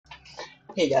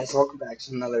Hey guys, welcome back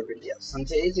to another video. So in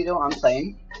today's video, I'm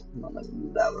playing, let me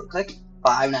move that real quick,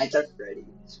 Five Nights at Freddy's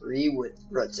 3 with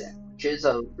Rotten, which is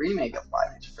a remake of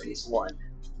Five Nights at Freddy's 1.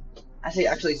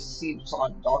 Actually see this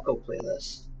on Darko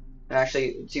playlist, and actually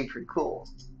it seemed pretty cool.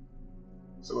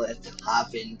 So let's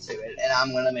hop into it, and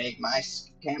I'm gonna make my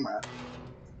camera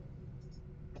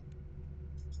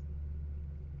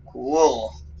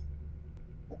cool.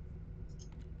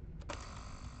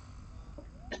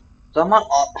 So I'm on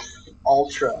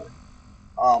ultra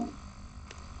um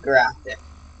graphic.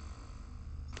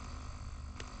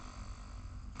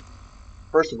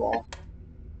 First of all,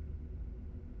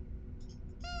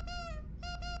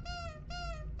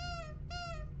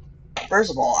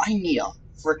 I need a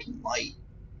freaking light.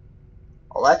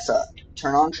 Alexa,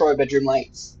 turn on Troy bedroom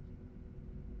lights.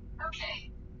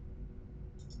 Okay.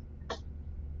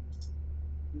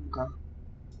 Okay.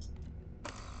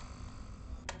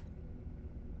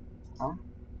 Huh?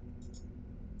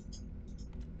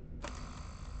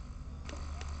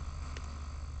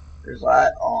 There's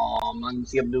that. I can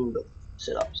see him do the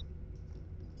sit-ups.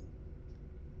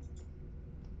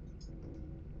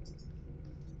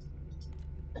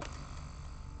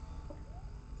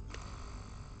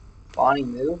 Bonnie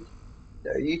moved.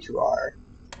 There you two are.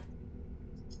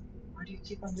 Why do you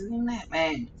keep on doing that,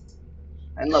 man?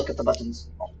 And look at the buttons.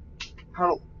 Oh,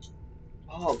 how?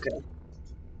 Oh, okay.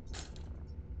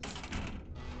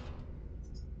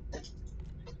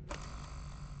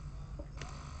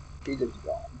 He just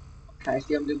gone. Can I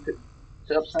see him do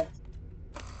sit-ups now?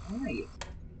 Why?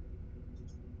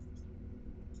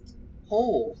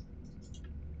 Oh,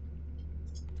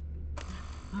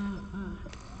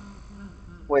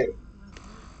 wait,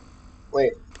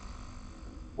 wait,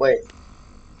 wait.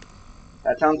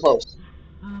 That sounds close.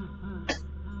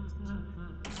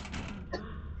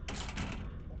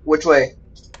 Which way?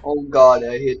 Oh God,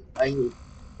 I hit Freddy.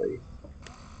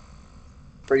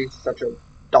 Freddy's such a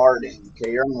darting.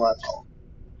 Okay, you're on the left hall.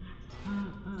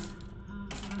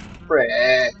 Frick.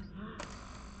 Okay,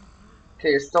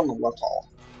 you're still in the left hall.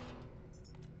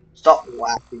 Stop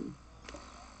laughing.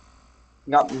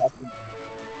 You got nothing.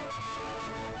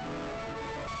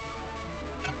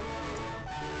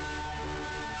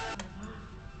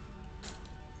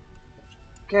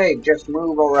 Okay, just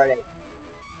move already.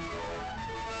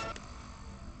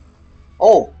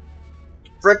 Oh,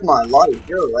 frick my life,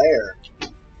 you're there.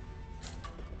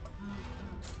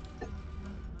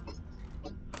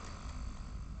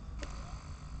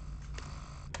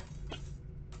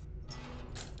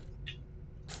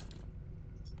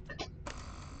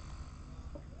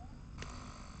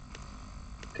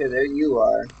 Okay, there you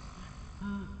are.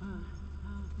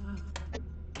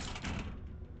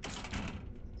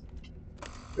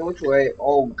 Go which way?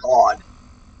 Oh God,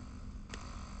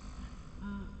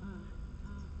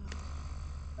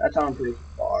 that's on pretty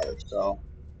far. So,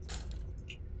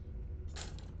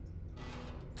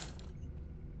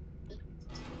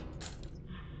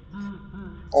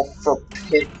 oh, for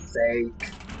pit's sake,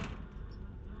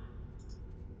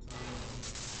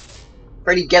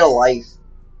 Freddy, get a life.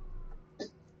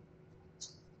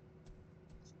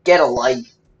 Get a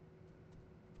life.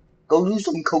 Go do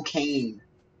some cocaine.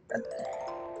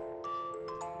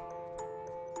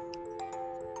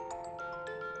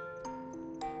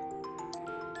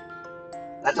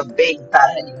 That's a big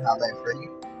fat head you have there, Freddy.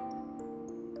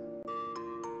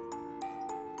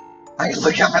 I can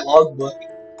look at my logbook.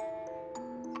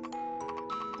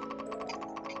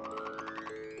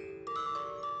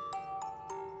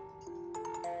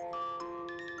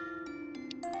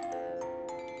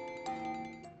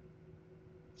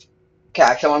 Okay,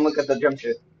 actually, I want to look at the jump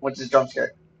scare. What's his jump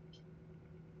scare?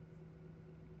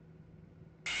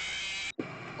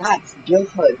 That's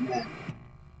good, man.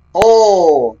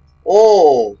 Oh,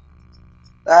 oh,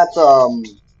 that's a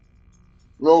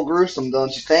little gruesome,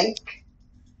 don't you think?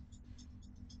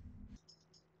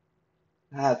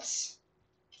 That's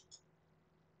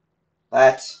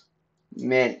that's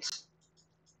mint.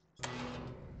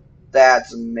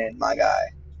 That's mint, my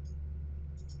guy.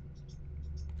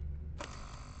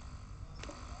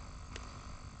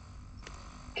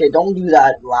 Okay, don't do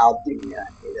that loud thing. Yeah,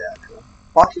 I hate it actually.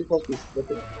 Foxy's supposed to be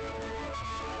flipping.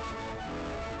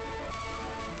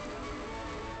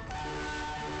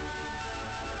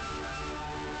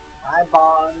 Hi,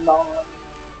 Bon Bon.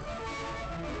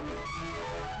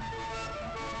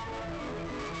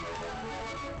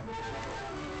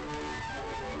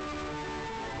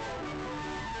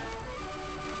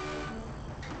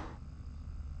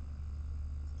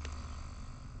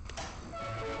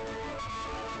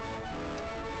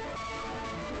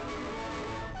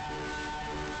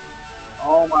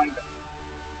 Oh my god.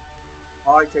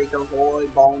 I take a holy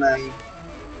bonnet.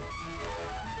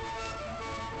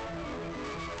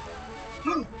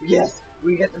 Yes,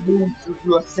 we get the room to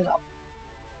do a sit up,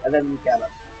 and then look at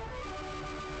us.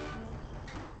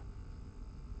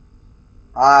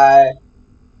 I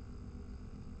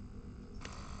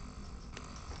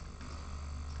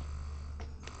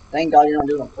thank God you're not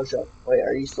doing a push up. Wait,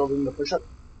 are you still doing the push up?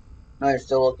 No, you're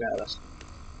still looking at us.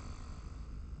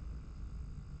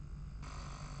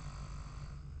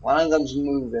 One of them's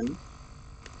moving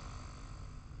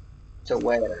to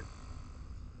where?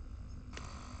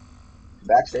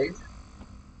 Backstage?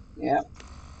 Yeah,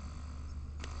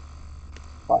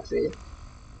 Foxy.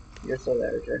 You're still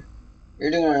there, okay?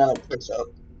 You're doing another push up.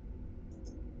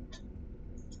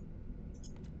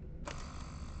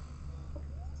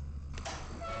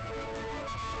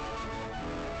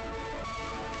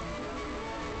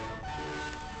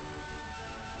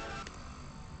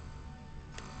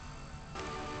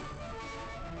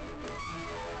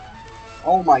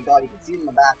 Oh my God, you can see it in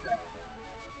the background.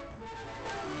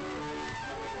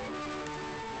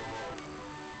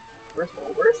 First of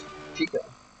all, where's Chica?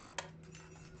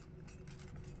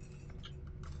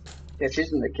 Yeah,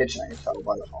 she's in the kitchen. I can tell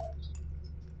by the phone.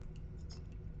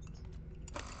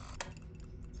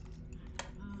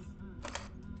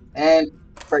 And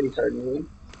Freddy started moving.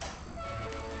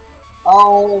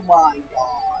 Oh my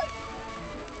God.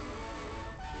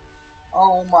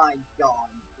 Oh my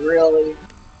God. Really?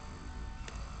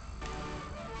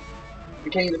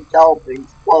 You can't even tell if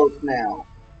he's close now.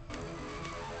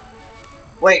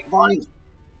 Wait, Bonnie.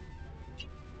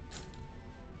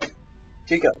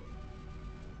 Chica.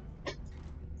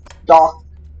 Doc.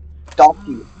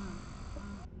 Donkey.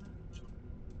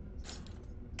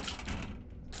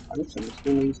 I'm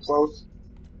assuming he's close.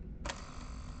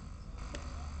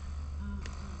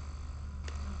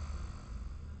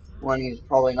 When he's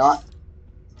probably not.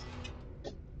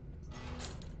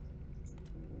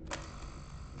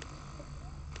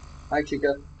 Hi,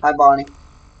 Chica. Hi, Bonnie.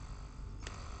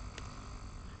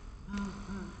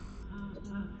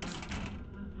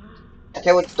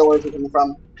 Okay, which door is he coming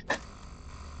from?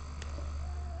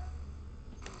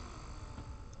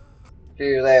 Okay,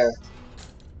 you're there.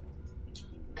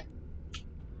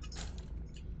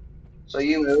 So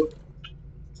you move,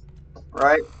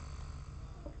 right?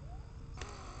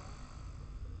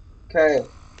 Okay.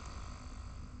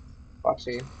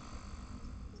 Foxy.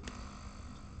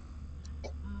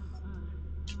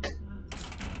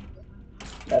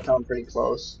 That sounds pretty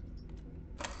close.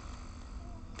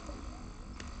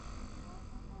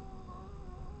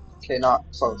 Okay, not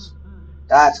close.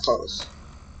 That's close.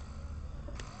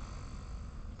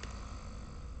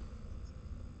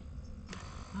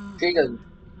 Chica.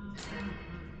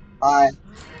 Hi.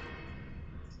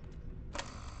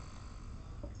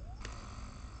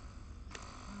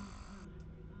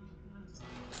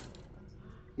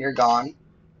 You're gone.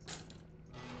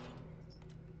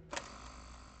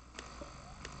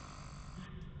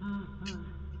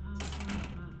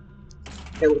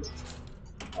 Okay, which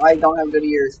I don't have good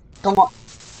ears. Come on.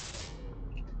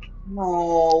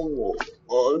 No.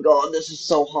 Oh God, this is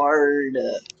so hard.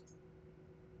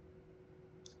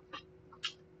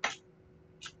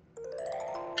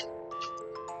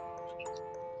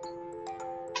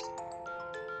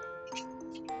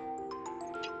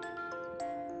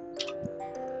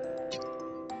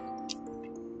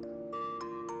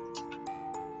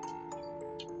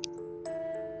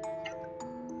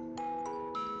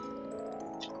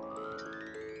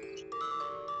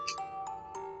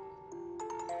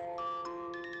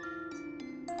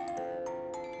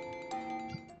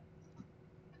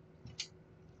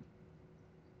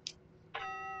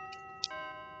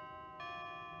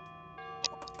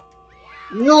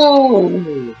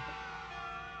 No.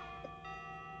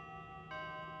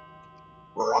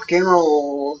 Rock and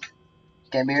roll.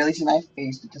 Can barely see my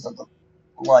face because of the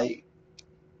light.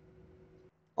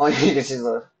 Oh, you can see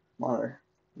the monitor.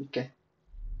 Okay.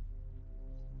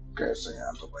 Okay, so you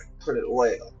have to like put it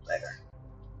way up there.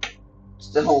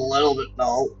 Still a little bit.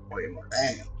 No, way more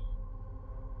down.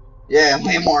 Yeah,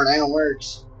 way more down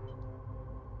works.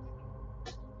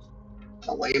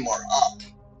 No, way more up.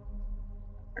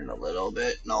 And a little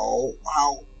bit. No.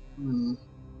 Wow. Hmm.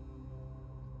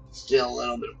 Still a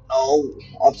little bit. No.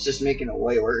 Up's just making it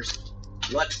way worse.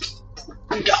 What?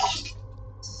 Duh.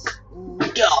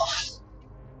 Duh.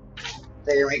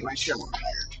 There, make my shit more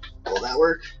higher. Will that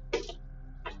work?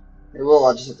 It will.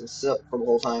 I'll just have to sit for the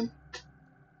whole time.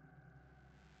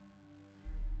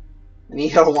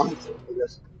 Neo wants it, I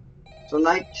guess. So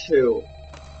night two.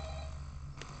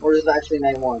 Or is it actually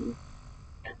night one?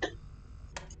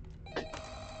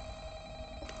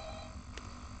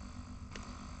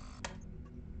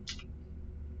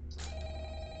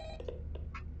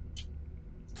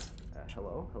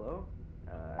 Hello, hello.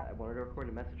 I wanted to record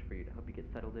a message for you to help you get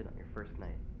settled in on your first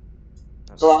night.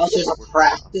 So that I'm was just just a working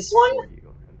off practice one? for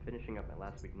you. I'm finishing up my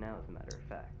last week now, as a matter of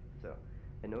fact. So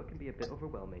I know it can be a bit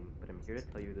overwhelming, but I'm here to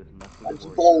tell you there's nothing to That's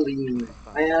worry about. bullying, You'll be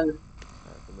fine. man.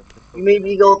 So let's just You focus made on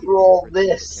me getting go used through to your all first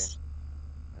week, okay? this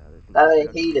There's an that I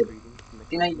introductory hated. greeting from the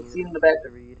See, now you can company that see in I'm the supposed to background.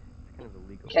 read. It's kind of a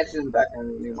legal Can't see in thing. the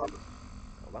background It anymore. goes,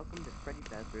 welcome to Freddy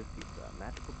Fazbear's Pizza, a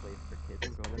magical place for kids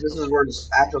and grown-ups This is alike, where where the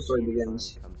actual story fantasy and fun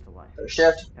begins. come to life. So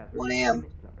shift, Fazbear's 1 a.m.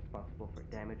 Entertainment is not responsible for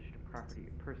damage to property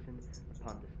or person.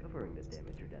 Upon discovering that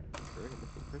damage or death has occurred, a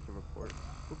missing person report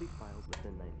will be filed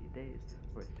within 90 days,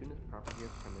 or as soon as property or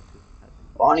premises have been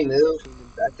Bonnie cleaned, moved. cleaned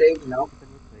and That painted, saved, no. furniture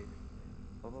been replaced,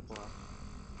 blah blah blah.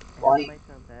 I know that Bonnie might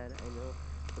sound bad, I know,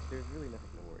 but there's really nothing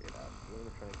to worry about. The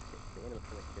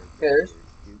animatronic characters cares. here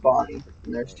do give me a Bonnie. quirky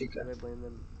And at there's night. Chica. Do I blame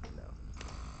them? No.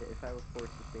 If I were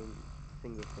forced to sing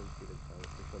those same stupid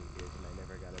songs for 20 years and I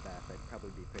never got a bath, I'd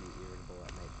probably be pretty irritable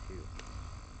at night too.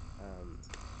 Um,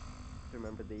 so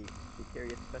remember, they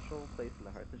carry a special place in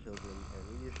the hearts of children, and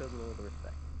we need to show them a little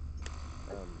respect.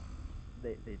 Um,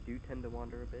 they do tend to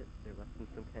wander a bit. They're left in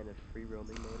some kind of free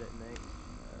roaming mode at night,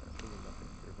 thinking about their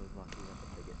servos locking up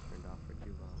if they get turned off for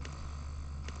too long.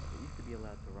 They used to be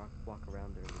allowed to walk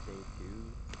around during the day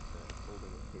too, the older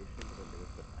location, but then there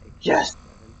was the Yes.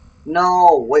 1997.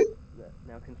 No, Yeah. wait.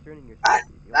 Now concerning your That,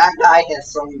 safety, the only that thing guy that can has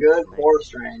scare some you good at night horse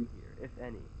from ring. here, if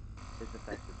any, is the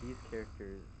fact that these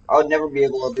characters, I would never be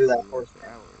able to do especially that during the horse after ring.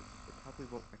 hours, they probably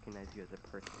won't recognize you as a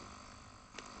person.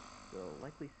 They'll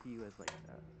likely see you as like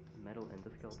a metal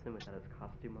endoskeleton without his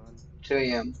costume on. 2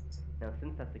 a.m. Now,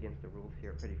 since that's against the rules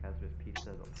here at Freddy Fazbear's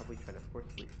Pizza, they'll probably try to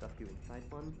forcefully stuff you inside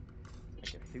one,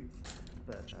 like a suit.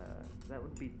 But that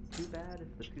wouldn't be too bad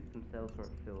if the suits themselves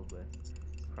weren't filled with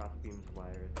crossbeams,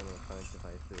 wires, animatronic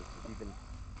devices, with even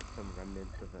some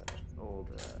remnants of an old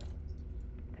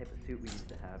type of suit we used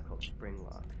to have called spring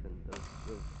locks, and those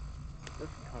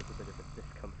can cause a bit of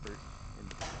discomfort and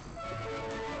discomfort. The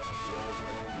only parts of you that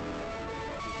will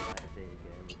never see the light of day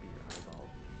again will be your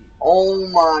eyeballs and teeth, which are Oh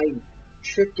operating my systems.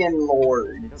 chicken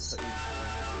They don't lords. tell you these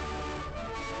things because they don't want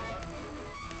you to know.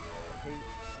 But hey,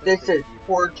 let's This face is it, you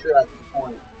don't know torture at this anything. So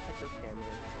point. check those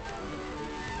cameras, run them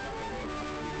safely, and try to get used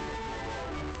to your new location.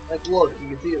 Like, look, you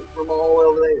can see it from all the way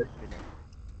over there. Good night.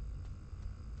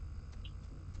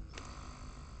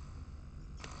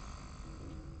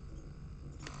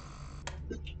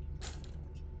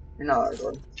 You're not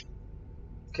good.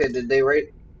 Okay, did they rate?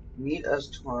 Meet us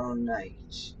tomorrow night.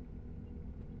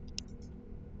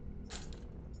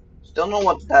 Still know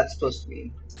what that's supposed to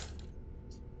mean.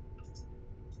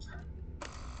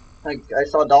 Like, I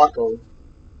saw Daco.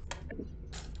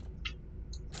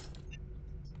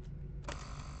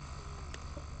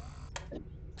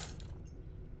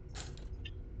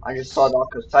 I just saw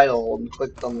Daco's title and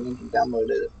clicked on the link and downloaded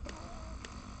it.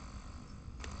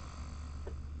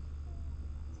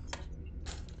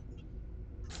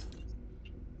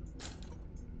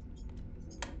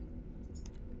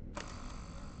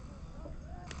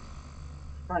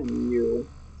 Not you.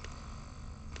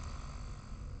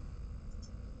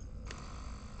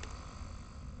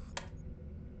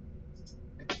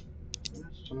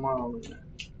 It's tomorrow night.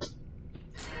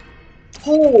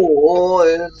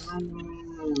 Oh,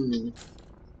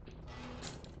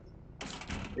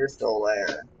 you're still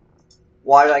there.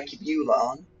 Why did I keep you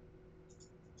on?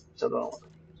 Still don't.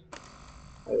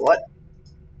 Wait, what?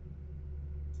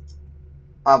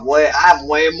 I have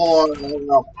way more than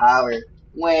enough power.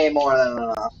 Way more than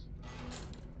enough.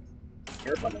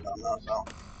 You're funny though, so.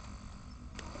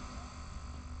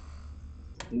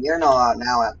 You're not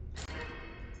now at.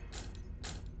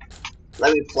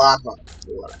 Let me plot on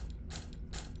it.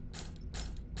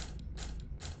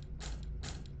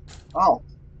 Oh,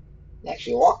 you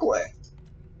actually walk away.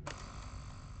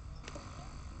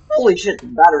 Holy shit, the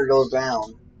battery goes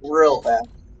down. Real fast.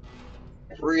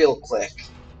 Real quick.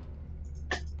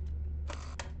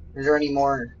 Is there any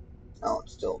more? No,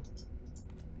 it's still.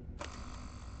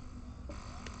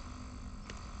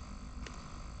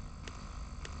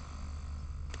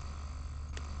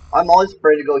 I'm always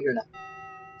afraid to go here now.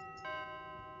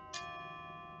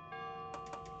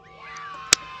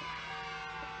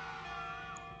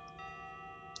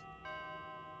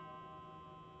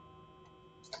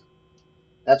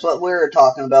 That's what we were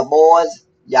talking about, boys.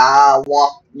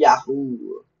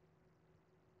 Yahoo.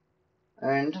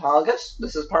 And I guess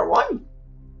this is part one.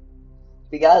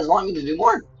 If you guys want me to do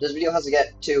more, this video has to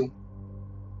get two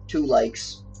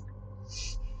likes.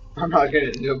 I'm not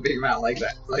gonna do a big amount like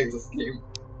that, like this game.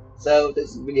 So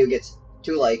this video gets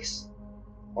 2 likes,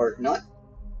 or not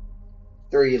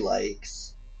 3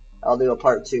 likes. I'll do a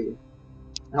part two.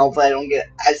 And hopefully I don't get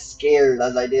as scared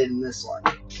as I did in this one.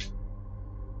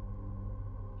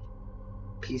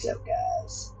 Peace out,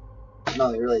 guys.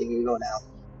 No, you really need to go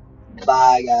now.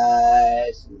 Bye,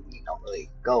 guys. You don't really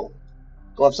go.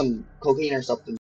 Go have some cocaine or something.